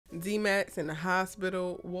D-Mac's in the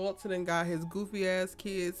hospital. Walter then got his goofy ass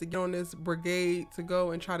kids to get on this brigade to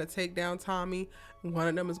go and try to take down Tommy. One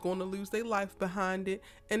of them is going to lose their life behind it.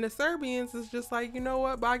 And the Serbians is just like, you know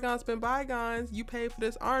what? Bygones been bygones. You paid for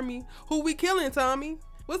this army. Who we killing, Tommy?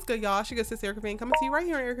 What's good, y'all? She sis Erica Vane coming to you right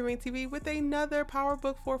here on Erica Vane TV with another Power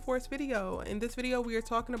Book 4 Force video. In this video, we are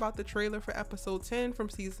talking about the trailer for episode 10 from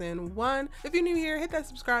season 1. If you're new here, hit that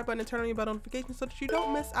subscribe button and turn on your bell notifications so that you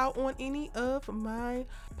don't miss out on any of my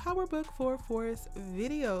Power Book 4 Force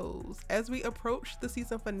videos. As we approach the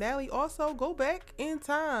season finale, also go back in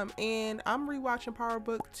time, and I'm rewatching Power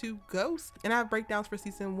Book 2 Ghosts, and I have breakdowns for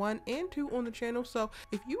season 1 and 2 on the channel. So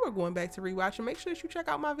if you are going back to rewatch, make sure that you check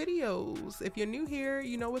out my videos. If you're new here,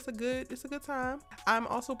 you know it's a good time. I'm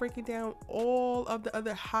also breaking down all of the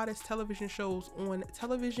other hottest television shows on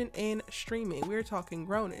television and streaming. We're talking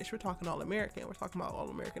Grownish, we're talking All American, we're talking about All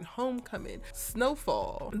American Homecoming,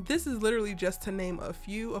 Snowfall. This is literally just to name a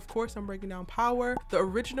few. Of course, I'm breaking down Power, the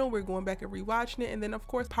original. We're going back and rewatching it, and then of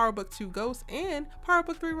course Power Book 2 Ghosts and Power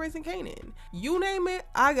Book 3 Raising Kanan. You name it,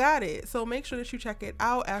 I got it. So make sure that you check it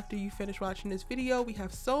out after you finish watching this video. We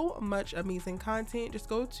have so much amazing content. Just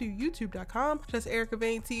go to youtube.com, just Erica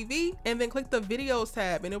Vane TV, and then click the videos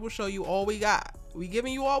tab and it will show you all we got. We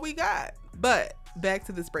giving you all we got. But back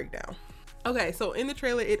to this breakdown. Okay, so in the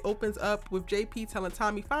trailer, it opens up with JP telling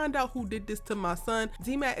Tommy, find out who did this to my son.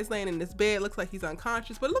 D-Mac is laying in this bed, looks like he's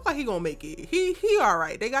unconscious, but it looks like he gonna make it. He all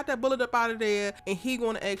right. They got that bullet up out of there and he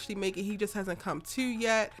gonna actually make it. He just hasn't come to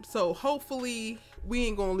yet. So hopefully we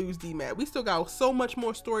ain't gonna lose D-Mac. We still got so much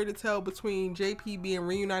more story to tell between JP being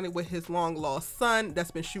reunited with his long lost son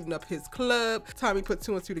that's been shooting up his club. Tommy put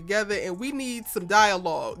 2 and 2 together, and we need some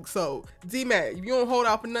dialogue. So D-Mac, if you don't hold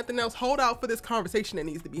out for nothing else, hold out for this conversation that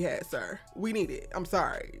needs to be had, sir. We need it. I'm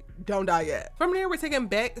sorry. Don't die yet. From there, we're taken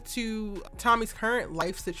back to Tommy's current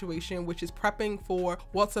life situation, which is prepping for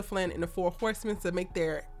Walter, Flynn, and the 4 Horsemen to make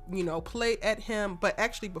their play at him. But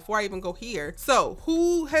actually, before I even go here, so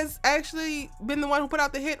who has actually been the one who put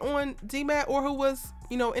out the hit on D-Mac, or who was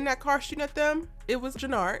in that car shooting at them? It was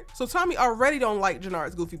Jenard. So Tommy already don't like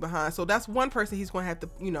Jenard's goofy behind, so that's one person he's gonna have to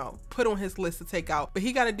put on his list to take out. But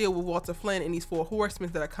he got to deal with Walter, Flynn, and these 4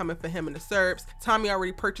 horsemen that are coming for him and the Serbs. Tommy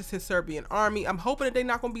already purchased his Serbian army. I'm hoping that they're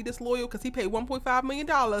not gonna be disloyal, because he paid $1.5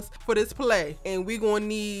 million for this play, and we're gonna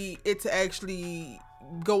need it to actually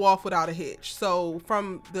go off without a hitch. So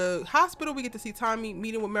from the hospital, we get to see Tommy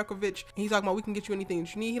meeting with Merkovich, and he's talking about, we can get you anything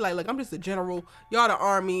that you need. He like, I'm just a general, y'all the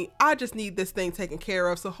army, I just need this thing taken care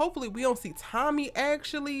of. So hopefully we don't see Tommy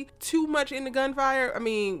actually too much in the gunfire. I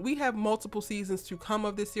mean, we have multiple seasons to come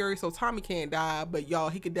of this series, so Tommy can't die, but y'all,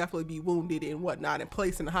 he could definitely be wounded and whatnot and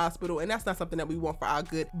placed in the hospital, and that's not something that we want for our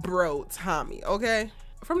good bro Tommy, okay?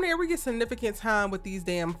 From there, we get significant time with these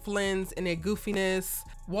damn Flynns and their goofiness.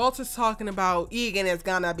 Walter's talking about Egan is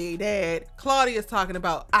gonna be dead. Claudia's talking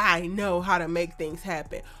about, I know how to make things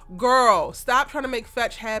happen. Girl, stop trying to make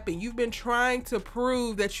fetch happen. You've been trying to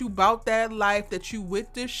prove that you bout that life, that you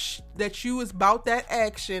with this that you is about that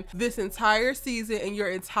action this entire season and your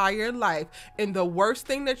entire life. And the worst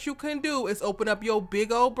thing that you can do is open up your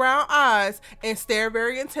big old brown eyes and stare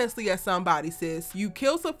very intensely at somebody, sis. You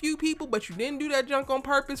killed a few people, but you didn't do that junk on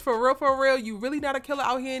purpose. For real. You really not a killer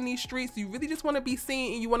out here in these streets. You really just want to be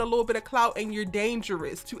seen, and you want a little bit of clout, and you're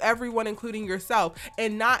dangerous to everyone, including yourself,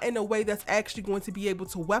 and not in a way that's actually going to be able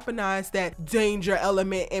to weaponize that danger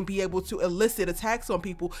element and be able to elicit attacks on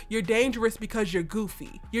people. You're dangerous because you're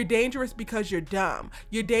goofy. You're dangerous because you're dumb.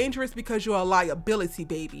 You're dangerous because you're a liability,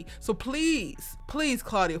 baby. So please,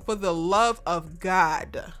 Claudia, for the love of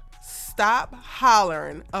God, stop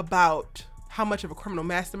hollering about how much of a criminal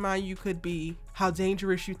mastermind you could be, how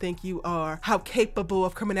dangerous you think you are, how capable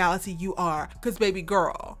of criminality you are. Because baby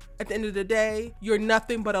girl, at the end of the day, you're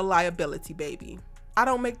nothing but a liability, baby. I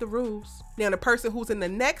don't make the rules. Now, the person who's in the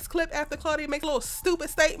next clip after Claudia makes a little stupid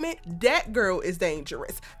statement, that girl is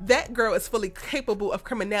dangerous. That girl is fully capable of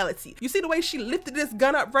criminality. You see the way she lifted this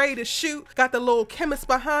gun up ready to shoot, got the little chemist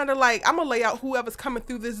behind her, like, I'm gonna lay out whoever's coming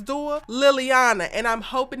through this door. Liliana. And I'm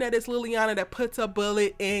hoping that it's Liliana that puts a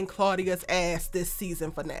bullet in Claudia's ass this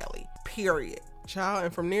season finale. Period. Child,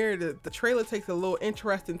 and from there, the trailer takes a little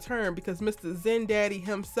interesting turn, because Mr. Zen Daddy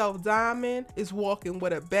himself, Diamond, is walking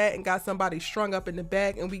with a bat and got somebody strung up in the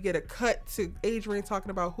back, and we get a cut to Adrian talking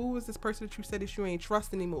about, who is this person that you said that you ain't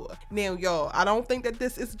trust anymore? Now, y'all, I don't think that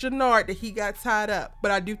this is Jenard that he got tied up, but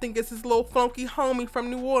I do think it's his little funky homie from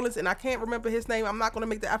New Orleans, and I can't remember his name. I'm not going to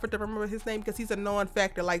make the effort to remember his name because he's a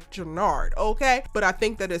non-factor like Jenard, okay? But I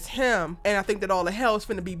think that it's him, and I think that all the hell is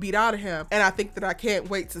finna be beat out of him, and I think that I can't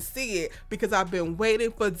wait to see it, because I've been been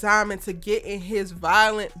waiting for Diamond to get in his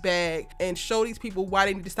violent bag and show these people why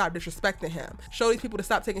they need to stop disrespecting him. Show these people to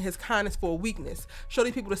stop taking his kindness for a weakness. Show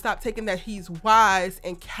these people to stop taking that he's wise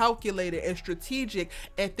and calculated and strategic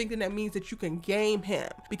and thinking that means that you can game him,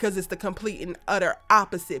 because it's the complete and utter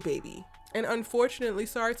opposite, baby. And unfortunately,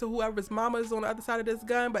 sorry to whoever's mama is on the other side of this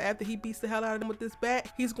gun, but after he beats the hell out of them with this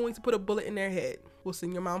bat, he's going to put a bullet in their head. We'll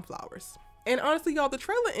send your mom flowers. And honestly, y'all, the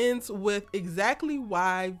trailer ends with exactly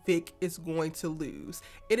why Vic is going to lose.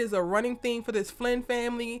 It is a running theme for this Flynn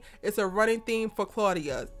family. It's a running theme for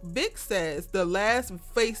Claudia. Vic says the last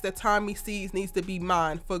face that Tommy sees needs to be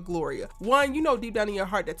mine for Gloria. One, you know deep down in your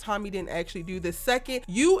heart that Tommy didn't actually do this. Second,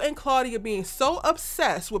 you and Claudia being so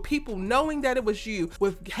obsessed with people knowing that it was you,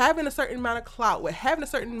 with having a certain amount of clout, with having a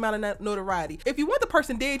certain amount of notoriety. If you want the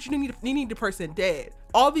person dead, you need the person dead.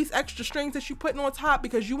 All these extra strings that you putting on top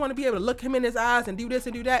because you want to be able to look him in his eyes and do this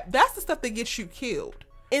and do that, that's the stuff that gets you killed.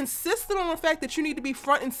 Insisting on the fact that you need to be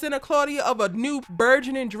front and center, Claudia, of a new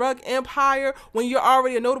burgeoning drug empire when you're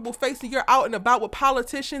already a notable face and you're out and about with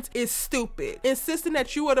politicians is stupid. Insisting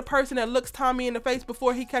that you are the person that looks Tommy in the face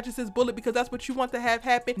before he catches his bullet because that's what you want to have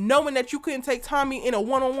happen, knowing that you couldn't take Tommy in a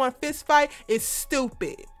one-on-one fist fight, is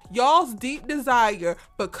stupid. Y'all's deep desire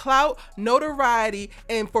for clout, notoriety,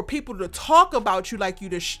 and for people to talk about you like you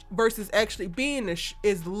versus actually being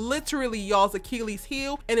is literally y'all's Achilles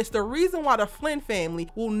heel, and it's the reason why the Flynn family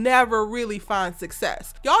will never really find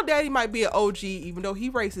success. Y'all daddy might be an OG, even though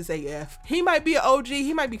he racist AF. He might be an OG,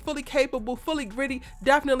 he might be fully capable, fully gritty,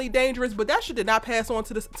 definitely dangerous, but that shit did not pass on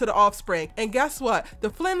to the offspring. And guess what? The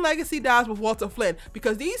Flynn legacy dies with Walter Flynn,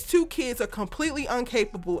 because these two kids are completely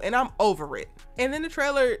incapable, and I'm over it. And then the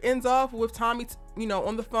trailer ends off with Tommy, you know,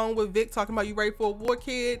 on the phone with Vic talking about, you ready for a war,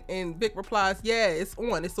 kid? And Vic replies, yeah, it's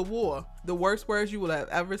on, it's a war. The worst words you will have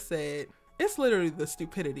ever said. It's literally the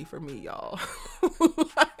stupidity for me, y'all.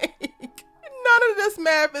 Like, none of this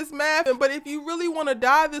math is mathing, but if you really want to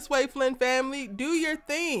die this way, Flynn family, do your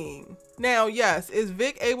thing. Now, yes, is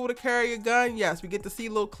Vic able to carry a gun? Yes, we get to see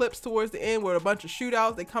little clips towards the end where a bunch of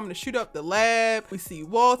shootouts, they come to shoot up the lab. We see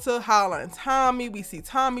Walter hollering Tommy. We see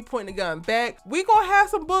Tommy pointing the gun back. We gonna have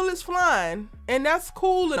some bullets flying, and that's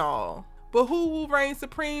cool and all. But who will reign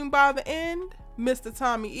supreme by the end? Mr.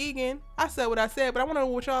 Tommy Egan. I said what I said, but I want to know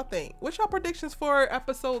what y'all think. What's y'all predictions for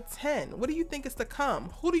episode 10? What do you think is to come?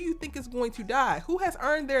 Who do you think is going to die? Who has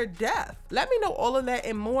earned their death? Let me know all of that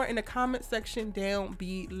and more in the comment section down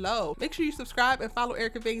below. Make sure you subscribe and follow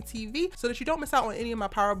Erica Vane TV so that you don't miss out on any of my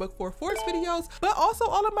Power Book 4 Force videos, but also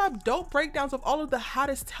all of my dope breakdowns of all of the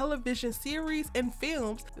hottest television series and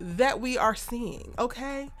films that we are seeing,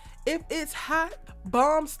 okay? If it's hot,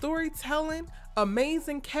 bomb storytelling,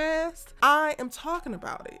 amazing cast, I am talking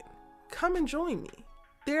about it. Come and join me.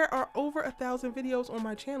 There are over 1,000 videos on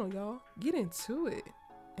my channel, y'all. Get into it,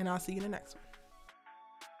 and I'll see you in the next one.